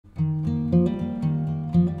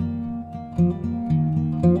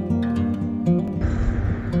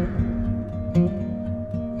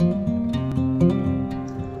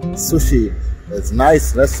Sushi. It's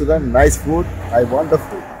nice restaurant, nice food. I want the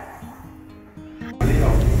food.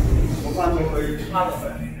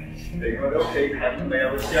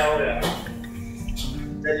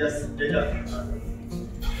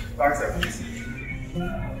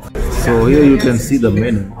 So here you can see the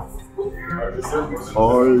menu.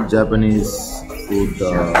 All Japanese food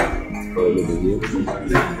available here.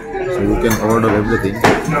 So you can order everything.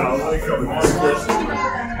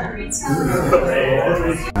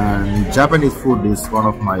 And Japanese food is one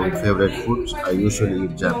of my favorite foods. I usually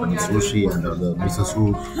eat Japanese sushi and the miso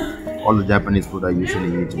soup. All the Japanese food I usually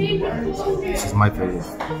eat in Dubai. So this is my favorite.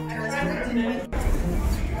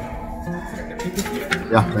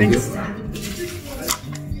 Yeah, thank you.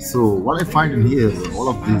 So what I find in here, all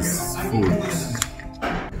of these foods,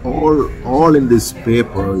 all in this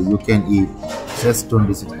paper you can eat just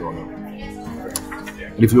 $26.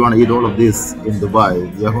 And if you want to eat all of this in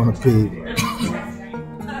Dubai, you're going to pay.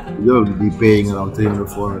 You'll be paying around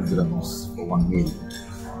 300-400 dirhams for one meal.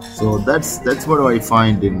 So that's what I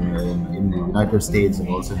find in the United States and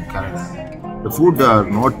also in Canada. The food are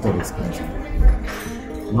not that expensive,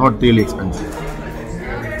 not really expensive.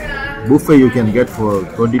 Buffet you can get for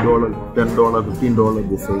 $20, $10, $15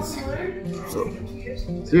 buffets. So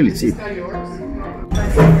it's really cheap.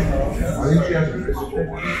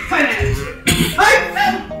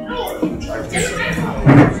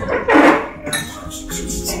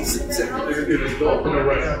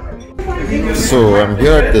 So I'm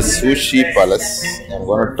here at the Sushi Palace. I'm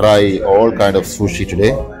gonna try all kind of sushi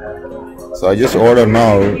today. So I just ordered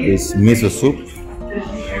now is miso soup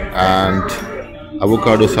and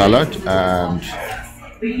avocado salad and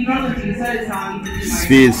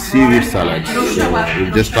seaweed salad. So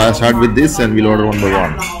we'll just start with this and we'll order one by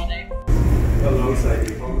one.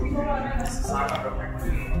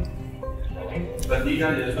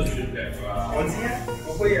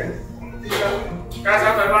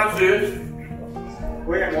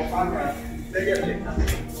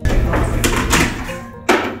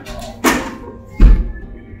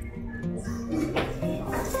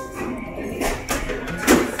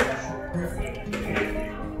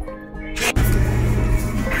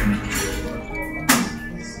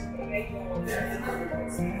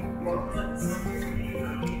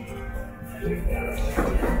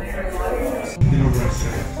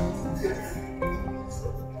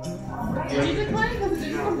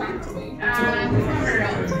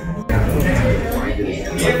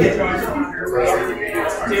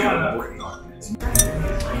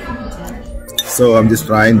 So I'm just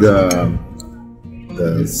trying the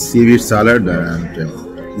seaweed salad, and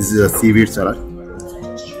this is a seaweed salad.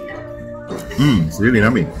 It's really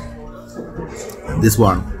yummy. This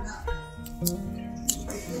one,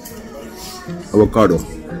 avocado.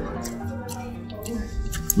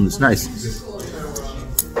 It's nice.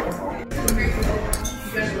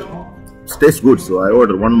 It tastes good, so I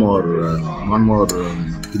ordered one more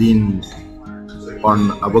green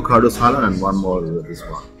on avocado salad and one more this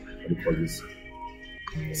one. What do you call this?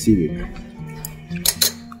 Seaweed.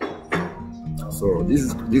 So this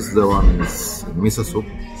is the one is miso soup.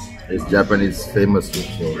 It's Japanese famous soup.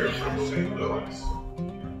 So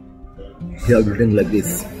here I'll be doing like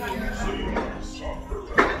this.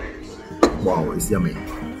 Wow, it's yummy.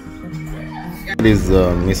 This is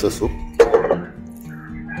miso soup.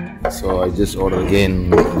 So I just ordered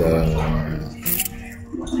again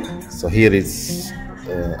so here is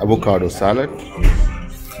avocado salad,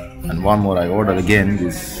 and one more I ordered again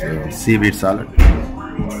this seaweed salad.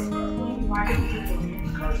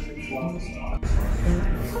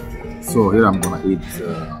 So here I'm gonna eat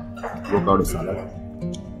avocado salad.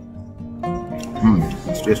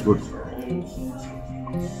 It tastes good.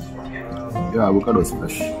 Yeah, avocado is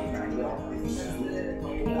fresh.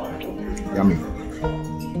 Yummy.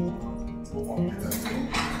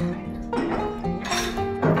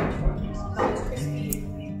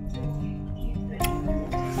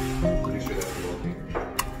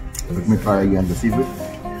 Let me try again the seaweed.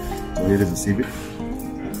 So here is the seaweed.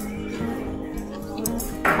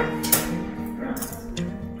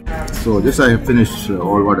 So just I have finished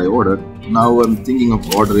all what I ordered. Now I'm thinking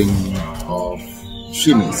of ordering of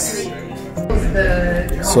shimis.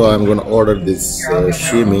 So I'm gonna order this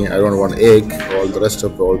shimi. I don't want egg. All the rest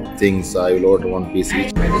of all things I will order one piece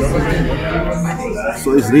each.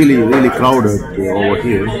 So it's really crowded over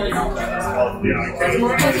here.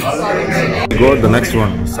 Go to the next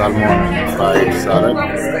one, salmon fried salad.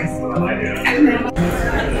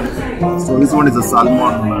 So this one is a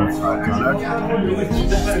salmon fried salad.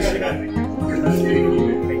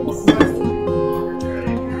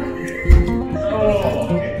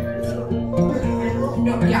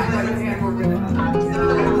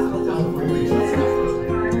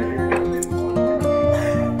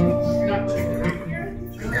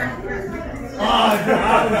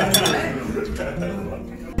 I've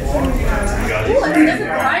never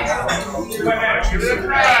tried.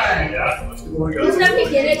 Please let me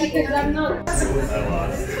get it because I'm not.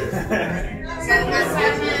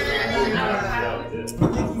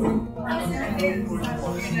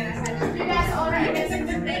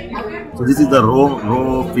 So this is the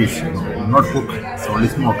raw fish, not cooked, it's only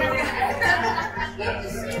smoked.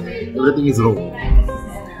 Everything is raw.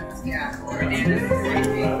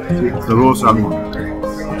 It's the raw salmon.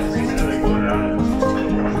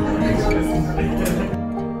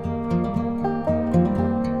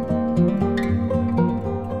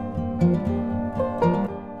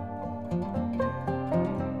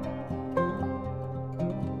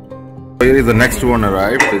 Here is the next one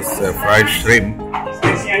arrived. It's fried shrimp.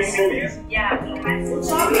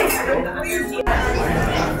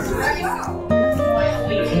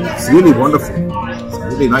 It's really wonderful. It's a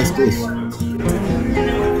really nice taste.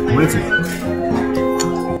 Amazing.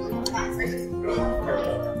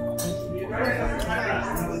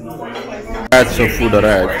 Batch of food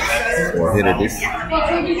arrived. So here it is.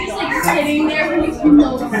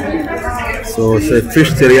 So it's a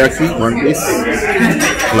fish teriyaki, one piece,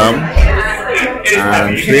 plum,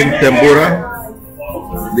 and shrimp tempura.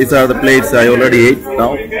 These are the plates I already ate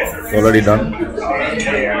now. It's already done.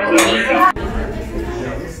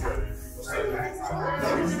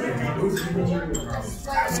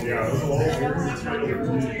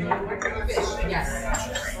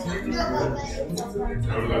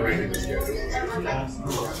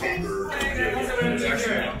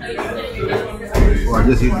 So I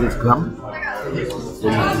just eat this crumb.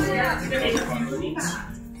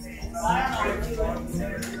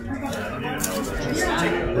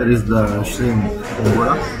 There is the shrimp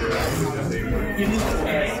tempura.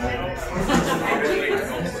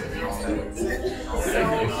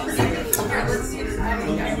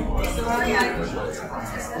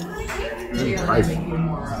 Nice.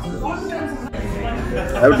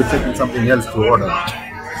 I have to check in something else to order.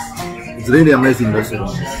 It's really amazing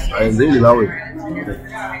restaurant. I really love it.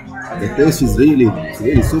 The taste is really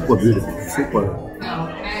super beautiful. Super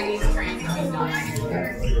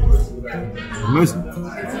amazing.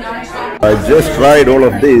 I just tried all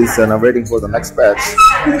of this and I'm waiting for the next batch.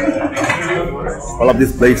 All of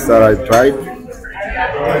these plates that I tried.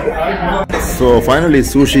 So finally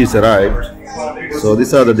sushi is arrived. So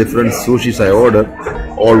these are the different sushis I ordered.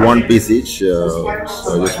 All one piece each. So I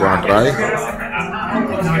just want to try.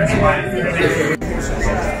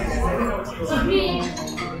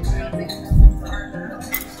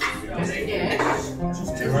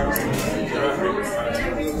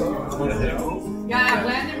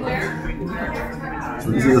 So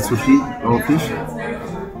this is the sushi, raw fish.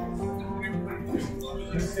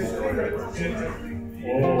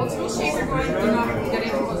 What's the shape you're going to get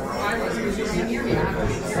into was fireworks because you can't hear me. I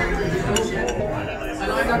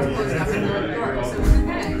know I got to close it up in the door, so it's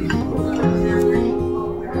okay.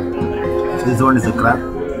 So this one is the crab. No,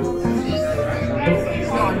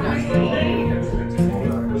 I'm done.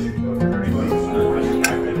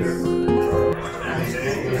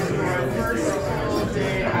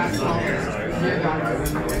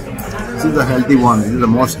 This is the healthy one. This is the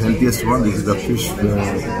most healthiest one. This is the fish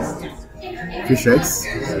eggs.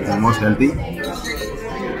 It's the most healthy.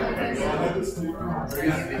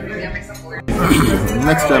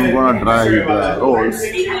 Next I'm gonna try the rolls,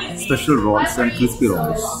 special rolls and crispy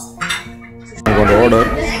rolls. I'm gonna order.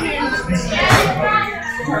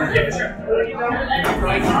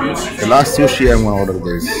 The last sushi I'm gonna order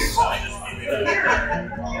this.